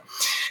Shopify.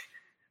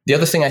 The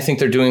other thing I think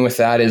they're doing with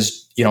that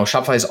is,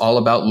 Shopify is all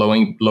about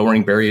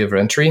lowering barrier of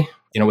entry.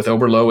 With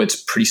Oberlo, it's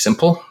pretty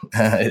simple.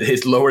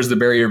 It lowers the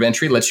barrier of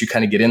entry, lets you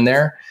kind of get in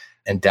there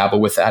and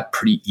dabble with that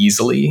pretty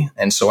easily.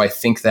 And so I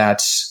think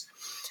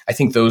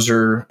those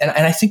are, and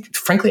I think,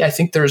 frankly, I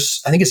think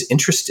it's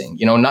interesting.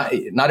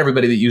 Not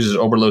everybody that uses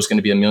Oberlo is going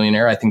to be a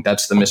millionaire. I think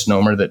that's the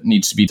misnomer that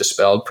needs to be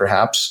dispelled,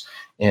 perhaps.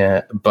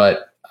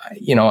 But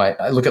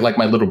I look at like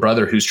my little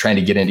brother who's trying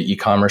to get into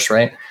e-commerce,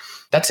 right?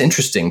 That's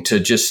interesting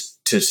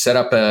to set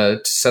up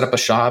a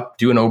shop,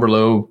 do an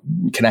Oberlo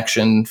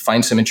connection,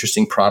 find some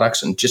interesting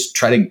products, and just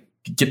try to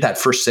get that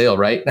first sale,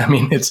 right? I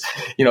mean, it's,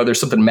 there's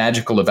something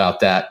magical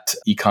about that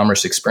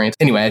e-commerce experience.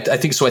 Anyway, I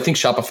think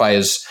Shopify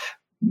is.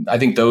 I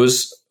think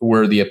those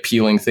were the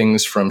appealing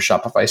things from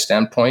Shopify's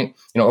standpoint.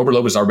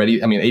 Oberlo was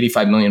already,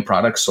 85 million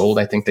products sold,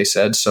 I think they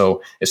said.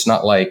 So it's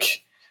not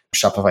like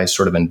Shopify is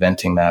sort of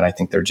inventing that. I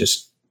think they're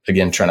just,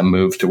 again, trying to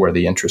move to where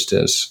the interest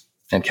is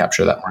and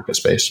capture that market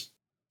space.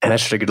 And I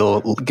should give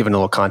a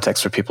little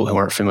context for people who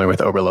aren't familiar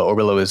with Oberlo.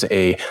 Oberlo is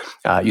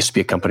used to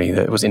be a company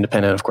that was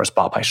independent, of course,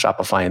 bought by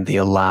Shopify, and they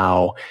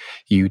allow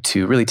you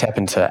to really tap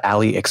into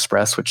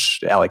AliExpress,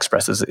 which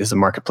AliExpress is a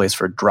marketplace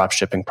for drop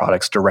shipping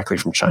products directly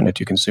from China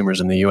to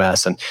consumers in the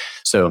US. And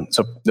so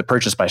the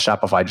purchase by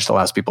Shopify just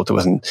allows people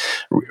to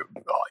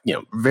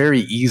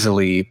very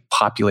easily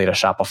populate a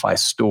Shopify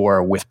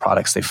store with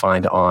products they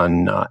find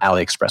on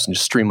AliExpress and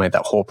just streamline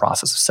that whole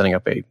process of setting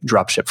up a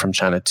drop ship from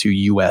China to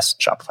US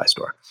Shopify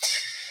store.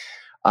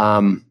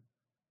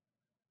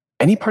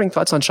 Any parting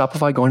thoughts on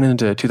Shopify going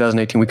into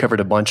 2018? We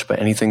covered a bunch, but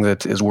anything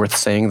that is worth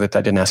saying that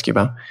I didn't ask you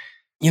about?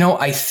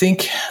 I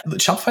think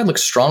Shopify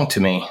looks strong to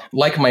me.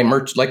 Like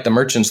the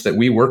merchants that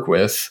we work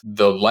with,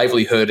 the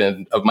livelihood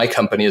of my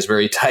company is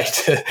very tied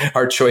to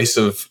our choice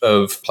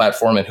of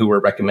platform and who we're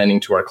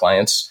recommending to our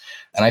clients.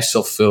 And I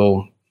still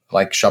feel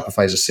like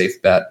Shopify is a safe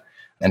bet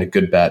and a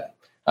good bet.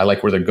 I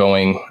like where they're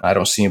going. I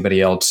don't see anybody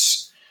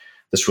else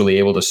that's really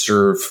able to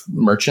serve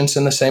merchants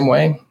in the same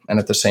way and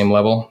at the same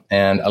level.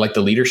 And I like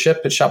the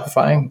leadership at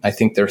Shopify. I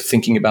think they're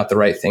thinking about the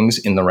right things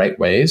in the right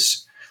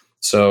ways.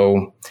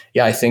 So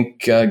yeah, I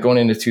think going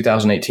into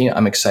 2018,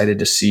 I'm excited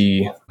to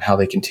see how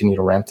they continue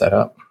to ramp that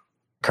up.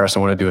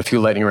 Carson, I want to do a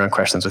few lightning round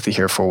questions with you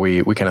here before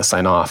we kind of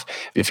sign off,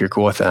 if you're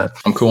cool with that.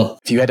 I'm cool.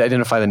 If you had to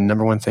identify the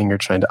number one thing you're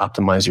trying to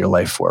optimize your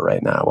life for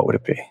right now, what would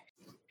it be?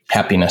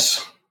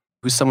 Happiness.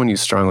 Who's someone you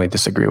strongly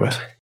disagree with?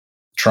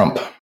 Trump.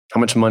 How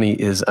much money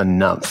is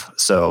enough?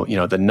 So,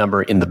 the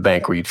number in the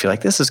bank where you'd feel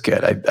like this is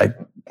good.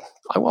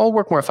 I'll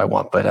work more if I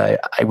want, but I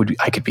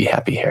could be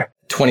happy here.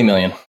 20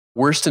 million.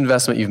 Worst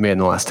investment you've made in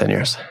the last 10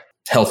 years?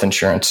 Health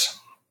insurance.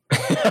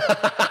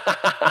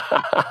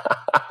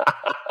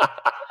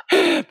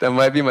 That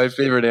might be my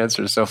favorite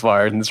answer so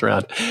far in this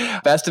round.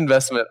 Best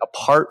investment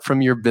apart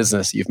from your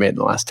business you've made in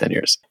the last 10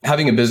 years?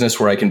 Having a business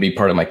where I can be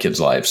part of my kids'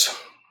 lives.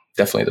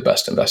 Definitely the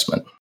best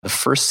investment. The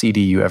first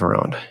CD you ever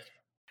owned?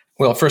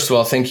 Well, first of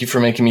all, thank you for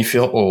making me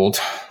feel old.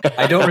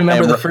 I don't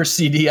remember the first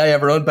CD I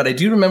ever owned, but I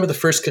do remember the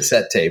first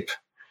cassette tape.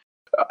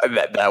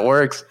 That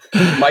works.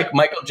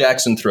 Michael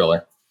Jackson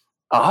Thriller.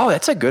 Oh,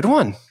 that's a good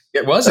one.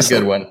 It was a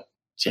good one.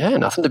 Yeah,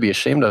 nothing to be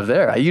ashamed of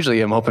there. I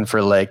usually am hoping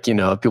for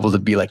people to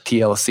be like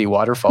TLC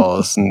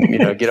Waterfalls and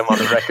get them on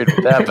the record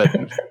with that, but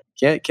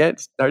can't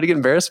hard to get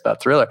embarrassed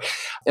about Thriller.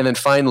 And then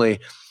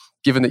finally,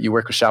 given that you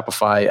work with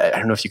Shopify, I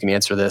don't know if you can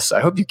answer this. I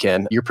hope you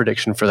can. Your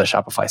prediction for the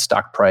Shopify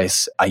stock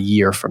price a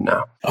year from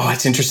now? Oh,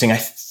 it's interesting.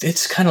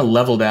 It's kind of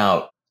leveled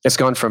out. It's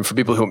gone from, for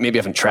people who maybe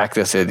haven't tracked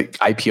this, it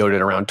IPO'd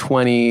at around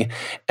 20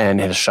 and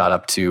has shot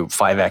up to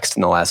 5x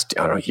in the last,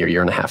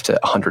 year and a half to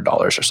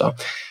 $100 or so.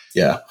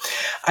 Yeah.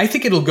 I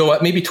think it'll go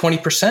up maybe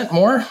 20%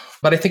 more,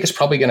 but I think it's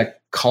probably going to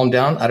calm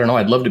down. I don't know.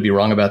 I'd love to be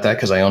wrong about that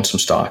because I own some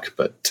stock,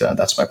 but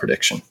that's my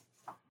prediction.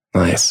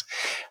 Nice.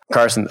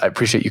 Carson, I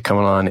appreciate you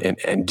coming on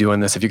and doing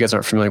this. If you guys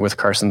aren't familiar with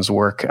Carson's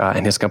work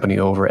and his company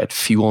over at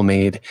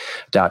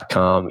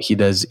fuelmade.com, he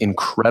does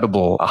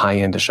incredible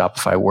high-end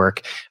Shopify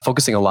work,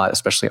 focusing a lot,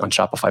 especially on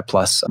Shopify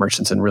Plus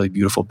merchants and really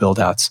beautiful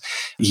build-outs.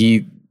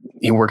 He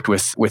worked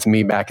with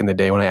me back in the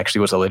day when I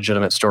actually was a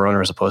legitimate store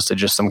owner as opposed to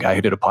just some guy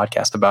who did a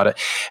podcast about it.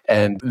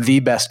 And the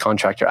best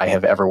contractor I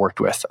have ever worked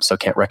with. So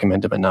can't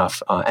recommend him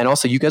enough. And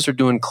also you guys are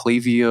doing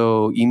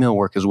Klaviyo email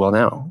work as well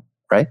now,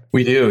 right?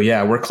 We do.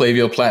 Yeah. We're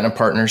Klaviyo Platinum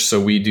partners. So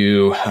we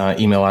do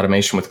email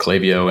automation with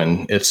Klaviyo,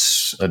 and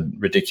it's a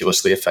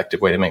ridiculously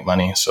effective way to make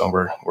money. So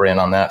we're in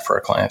on that for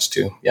our clients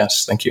too.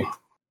 Yes. Thank you.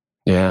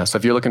 Yeah. So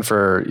if you're looking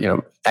for,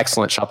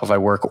 excellent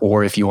Shopify work,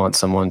 or if you want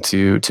someone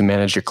to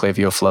manage your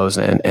Klaviyo flows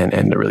and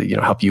to really,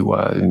 help you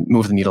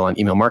move the needle on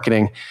email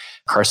marketing,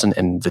 Carson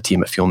and the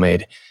team at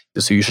FuelMade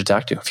is who you should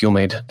talk to,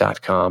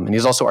 fuelmade.com. And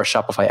he's also our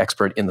Shopify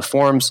expert in the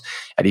forums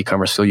at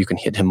e-commerce Fuel. You can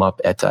hit him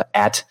up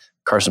at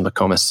Carson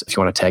McComas if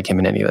you want to tag him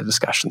in any of the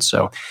discussions.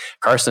 So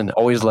Carson,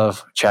 always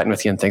love chatting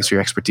with you, and thanks for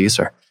your expertise,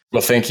 sir.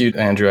 Well, thank you,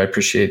 Andrew. I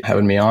appreciate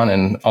having me on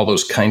and all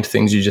those kind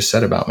things you just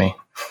said about me.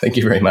 Thank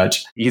you very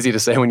much. Easy to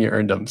say when you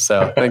earned them.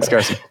 So thanks,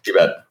 Carson. You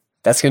bet.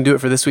 That's going to do it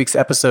for this week's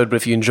episode. But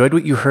if you enjoyed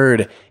what you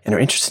heard and are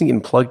interested in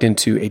getting plugged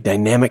into a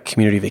dynamic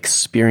community of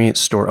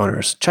experienced store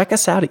owners, check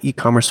us out at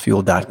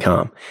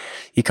ecommercefuel.com.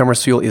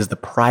 E-commerce Fuel is the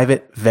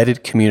private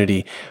vetted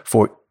community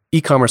for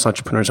e-commerce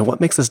entrepreneurs. And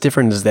what makes us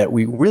different is that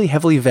we really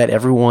heavily vet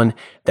everyone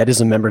that is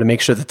a member to make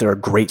sure that they're a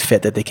great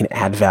fit, that they can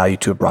add value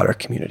to a broader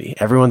community.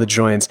 Everyone that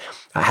joins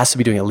has to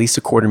be doing at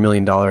least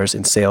 $250,000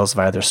 in sales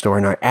via their store.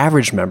 And our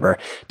average member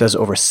does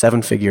over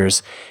 7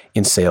 figures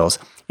in sales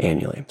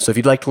annually. So if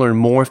you'd like to learn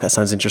more, if that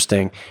sounds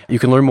interesting, you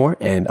can learn more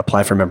and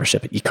apply for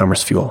membership at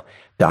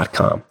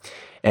ecommercefuel.com.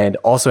 And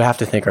also have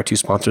to thank our 2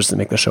 sponsors that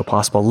make the show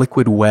possible.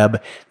 Liquid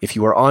Web. If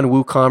you are on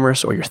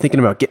WooCommerce or you're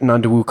thinking about getting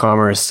onto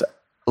WooCommerce,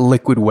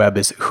 Liquid Web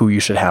is who you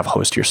should have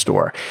host your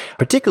store,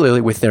 particularly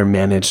with their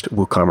managed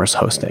WooCommerce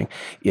hosting.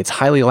 It's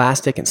highly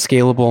elastic and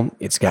scalable.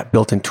 It's got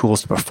built-in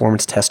tools to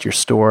performance test your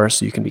store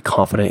so you can be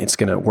confident it's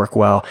going to work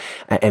well.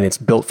 And it's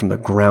built from the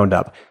ground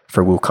up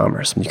for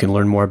WooCommerce. And you can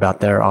learn more about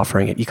their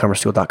offering at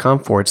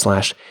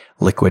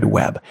ecommercefuel.com/liquid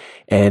web.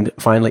 And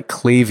finally,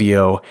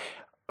 Klaviyo.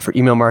 For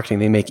email marketing,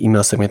 they make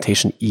email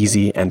segmentation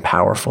easy and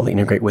powerful. They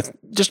integrate with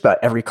just about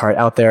every cart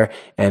out there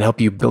and help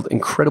you build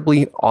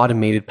incredibly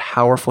automated,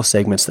 powerful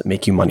segments that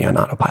make you money on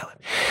autopilot.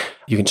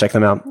 You can check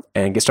them out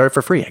and get started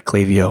for free at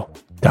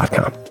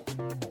klaviyo.com.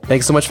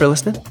 Thanks so much for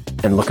listening,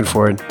 and looking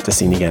forward to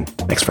seeing you again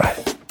next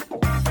Friday.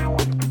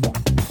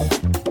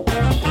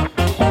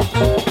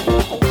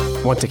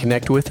 Want to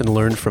connect with and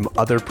learn from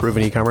other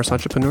proven e-commerce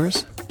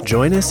entrepreneurs?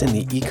 Join us in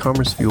the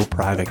e-commerce Fuel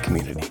private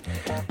community.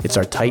 It's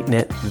our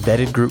tight-knit,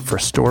 vetted group for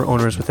store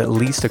owners with at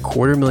least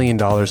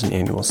 $250,000 in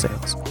annual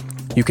sales.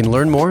 You can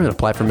learn more and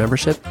apply for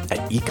membership at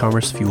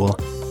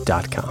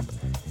ecommercefuel.com.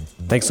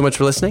 Thanks so much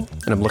for listening,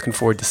 and I'm looking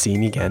forward to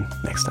seeing you again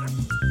next time.